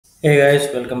Hey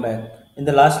guys, welcome back. In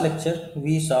the last lecture,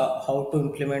 we saw how to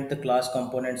implement the class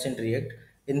components in React.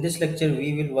 In this lecture,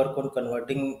 we will work on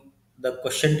converting the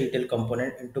question detail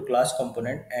component into class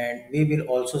component, and we will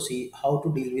also see how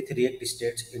to deal with React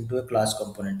states into a class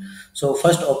component. So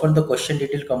first open the question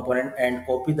detail component and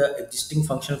copy the existing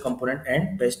functional component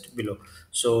and paste below.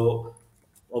 So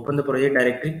open the project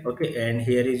directory, okay, and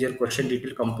here is your question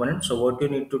detail component. So what you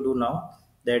need to do now,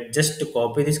 that just to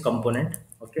copy this component,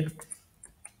 okay,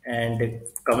 and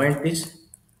comment this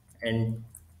and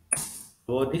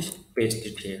go this, paste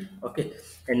it here, okay.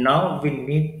 And now we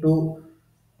need to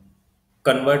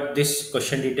convert this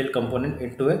question detail component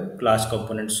into a class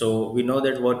component. So we know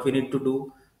that what we need to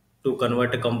do to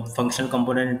convert a function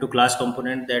component into class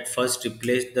component, that first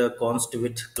replace the const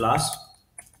with class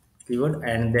keyword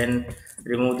and then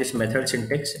remove this method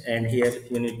syntax, and here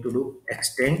you need to do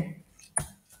extend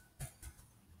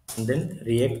and then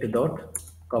react dot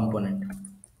component.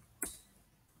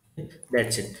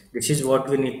 That's it. This is what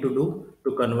we need to do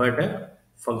to convert a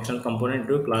functional component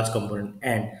to a class component.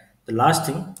 And the last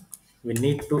thing, we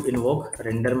need to invoke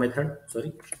render method.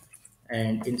 Sorry.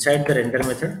 And inside the render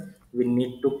method, we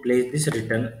need to place this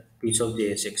return piece of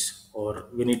JSX, or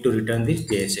we need to return this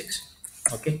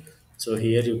JSX. Okay. So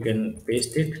here you can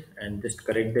paste it and just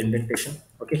correct the indentation.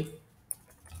 Okay.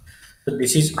 So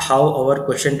this is how our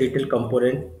question detail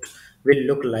component will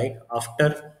look like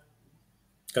after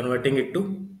converting it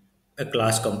to a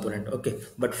class component, okay.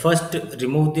 But first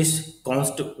remove this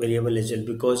const variable as well,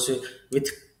 because with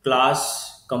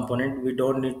class component we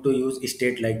don't need to use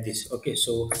state like this, okay.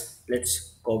 So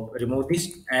let's remove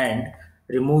this and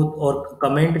remove or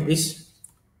comment this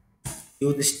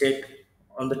use state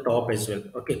on the top as well,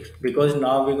 okay, because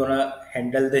now we're gonna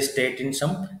handle the state in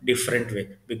some different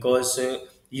way, because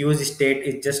use state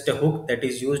is just a hook that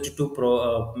is used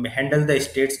to handle the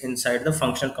states inside the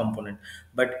function component.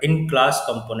 But in class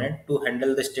component, to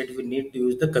handle the state we need to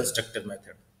use the constructor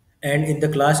method. And in the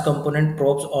class component,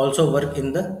 props also work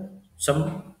in the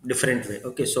some different way,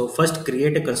 okay. So first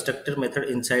create a constructor method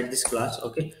inside this class,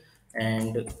 okay.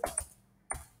 And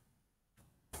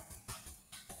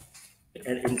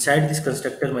inside this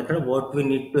constructor method, what we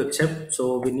need to accept,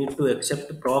 so we need to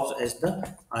accept props as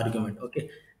the argument, okay.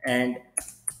 And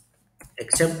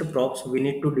accept props, we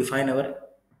need to define our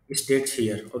states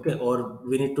here, okay, or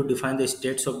we need to define the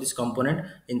states of this component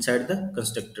inside the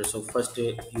constructor. So first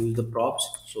use the props,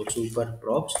 so super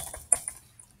props,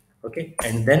 okay,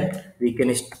 and then we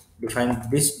can define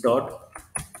this dot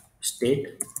state,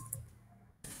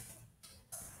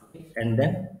 and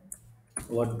then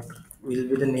what will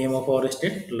be the name of our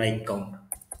state, like count,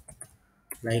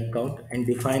 and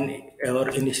define or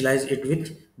initialize it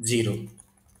with 0.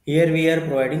 Here we are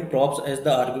providing props as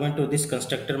the argument to this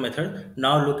constructor method.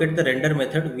 Now look at the render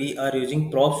method. We are using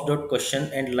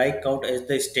props.question and like count as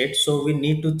the state. So we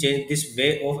need to change this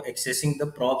way of accessing the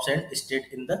props and state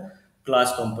in the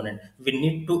class component. We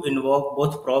need to invoke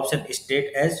both props and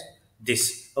state as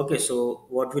this. Okay, so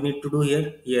what we need to do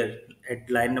here at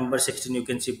line number 16, you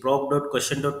can see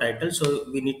prop.question.title. So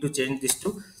we need to change this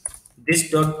to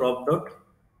this dot prop dot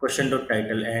question dot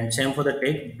title, and same for the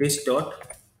tag, this dot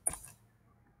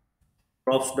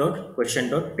props dot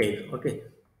question dot tag, okay.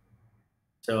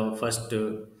 So first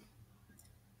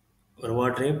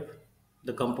reward rep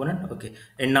the component, okay.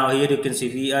 And now here you can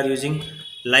see we are using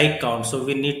like count, so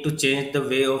we need to change the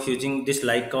way of using this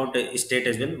like count state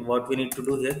as well. What we need to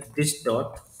do here, this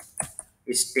dot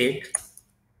state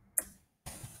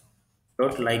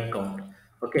dot like count,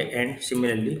 okay. And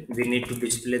similarly we need to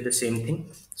display the same thing,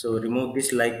 so remove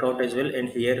this like count as well, and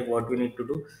here what we need to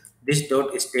do, this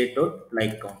dot state dot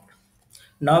like count.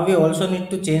 Now we also need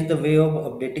to change the way of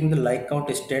updating the like count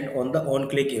stand on the on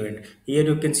click event. Here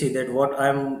you can see that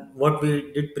what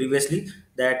we did previously,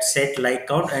 that set like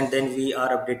count and then we are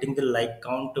updating the like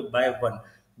count by 1,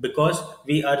 because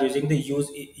we are using the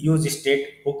use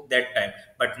state hook that time.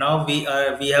 But now we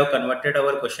have converted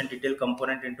our question detail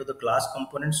component into the class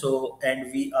component, so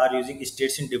and we are using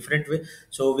states in different way,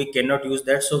 so we cannot use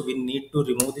that. So we need to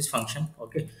remove this function,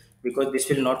 okay, because this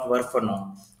will not work for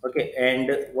now, okay. And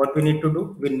what we need to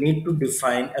do, we need to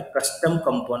define a custom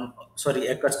component, sorry,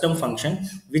 a custom function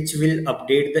which will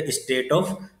update the state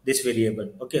of this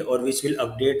variable, okay, or which will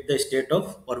update the state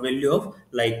of or value of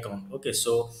like count, okay.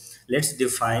 So let's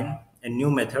define a new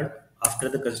method after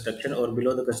the construction or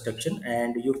below the construction,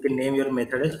 and you can name your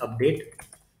method as update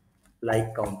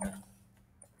like counter,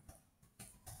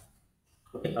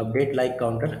 okay. Update like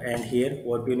counter, and here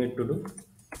what you need to do,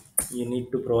 you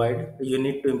need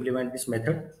to implement this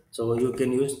method. So you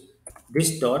can use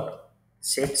this dot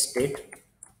set state,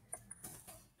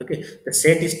 Okay, the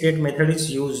set state method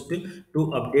is used to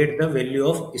update the value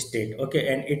of state. Okay,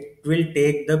 and it will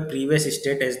take the previous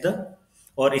state as the,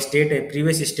 or state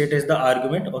previous state as the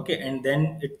argument. Okay, and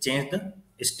then it change the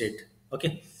state.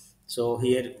 Okay, so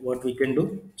here what we can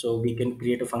do, so we can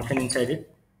create a function inside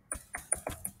it,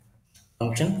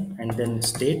 function, and then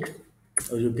state,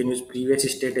 or you can use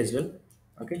previous state as well.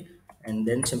 Okay, and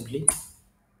then simply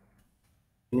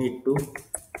need to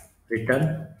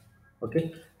return.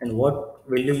 Okay, and what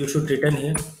value you should return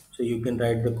here, so you can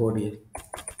write the code here,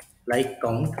 like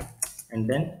count, and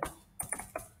then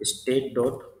state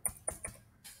dot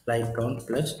like count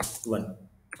plus 1.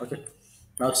 Okay,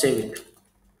 now save it,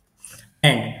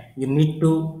 and you need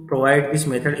to provide this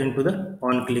method into the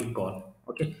on click call.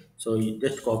 Okay, so you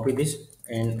just copy this,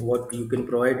 and what you can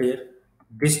provide here,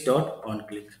 this dot on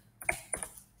click,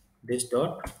 this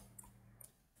dot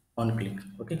on click.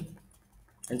 Okay,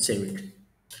 and save it.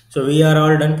 So we are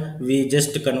all done. We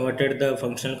just converted the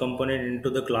functional component into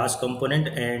the class component,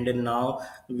 and now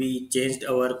we changed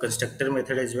our constructor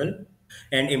method as well,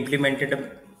 and implemented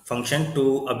a function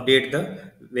to update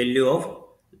the value of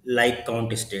like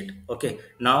count state. Okay,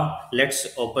 now let's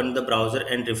open the browser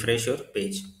and refresh your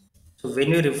page. So when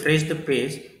you refresh the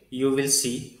page, you will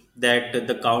see that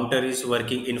the counter is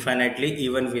working infinitely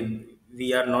even with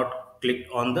we are not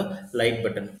clicked on the like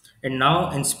button. And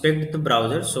now inspect the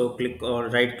browser, so click or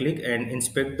right click and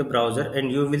inspect the browser,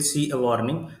 and you will see a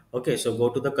warning. Okay, so go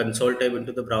to the console tab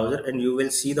into the browser, and you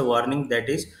will see the warning that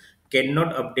is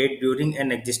cannot update during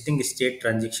an existing state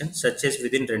transition such as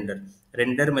within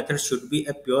render method should be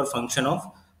a pure function of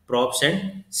props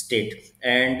and state.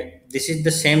 And this is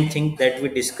the same thing that we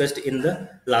discussed in the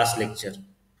last lecture,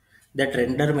 that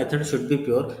render method should be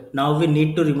pure. Now we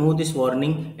need to remove this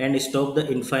warning and stop the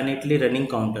infinitely running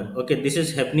counter. Okay, this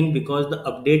is happening because the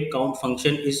update count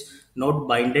function is not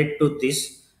binded to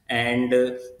this, and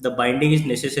the binding is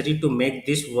necessary to make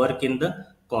this work in the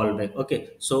callback. Okay,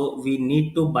 so we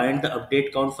need to bind the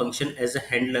update count function as a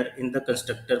handler in the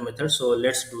constructor method. So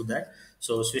let's do that.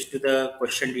 So switch to the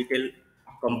question detail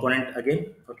component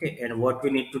again. Okay, and what we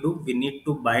need to do, we need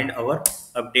to bind our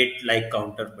update like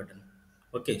counter button.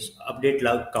 Okay, so update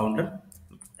log counter.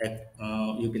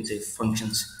 You can say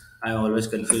functions. I always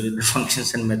confuse with the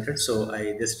functions and methods, so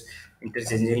I just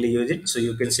interchangeably use it. So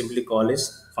you can simply call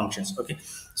as functions. Okay,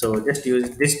 so just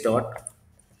use this dot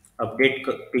update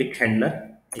click handler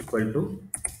equal to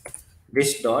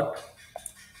this dot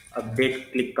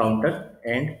update click counter,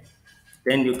 and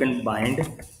then you can bind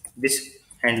this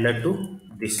handler to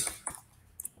this.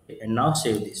 Okay, and now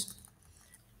save this.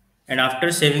 And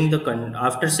after saving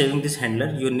this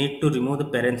handler, you need to remove the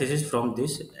parenthesis from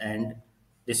this, and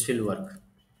this will work.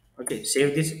 Okay,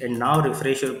 save this, and now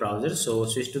refresh your browser. So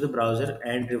switch to the browser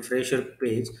and refresh your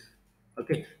page.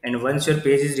 Okay, and once your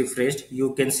page is refreshed,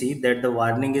 you can see that the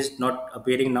warning is not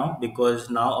appearing now, because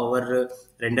now our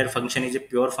render function is a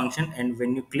pure function, and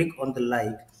when you click on the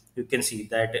like, you can see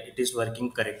that it is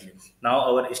working correctly. Now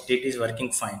our state is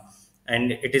working fine,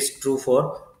 and it is true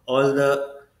for all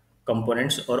the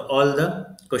components or all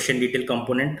the question detail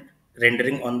component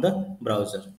rendering on the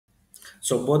browser.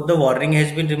 So both the warning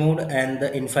has been removed and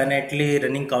the infinitely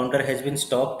running counter has been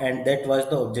stopped, and that was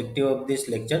the objective of this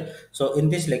lecture. So in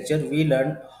this lecture, we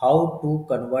learned how to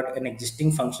convert an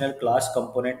existing functional class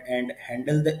component and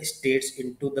handle the states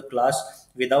into the class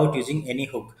without using any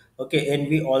hook. Okay, and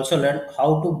we also learned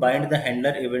how to bind the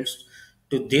handler events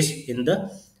to this in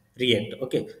the React.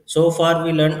 Okay, so far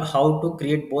we learned how to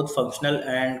create both functional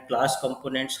and class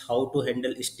components, how to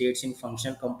handle states in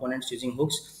functional components using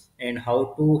hooks, and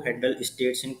how to handle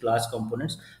states in class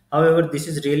components. However, this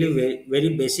is really very,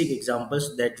 very basic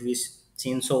examples that we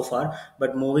seen so far,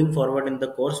 but moving forward in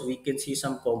the course we can see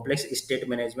some complex state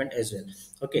management as well.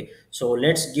 Okay, so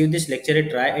let's give this lecture a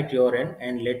try at your end,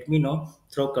 and let me know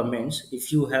through comments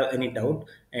if you have any doubt,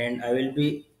 and I will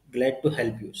be glad to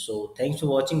help you. So thanks for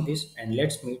watching this, and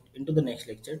let's meet into the next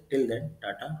lecture. Till then,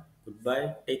 tata,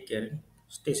 goodbye, take care, and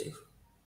stay safe.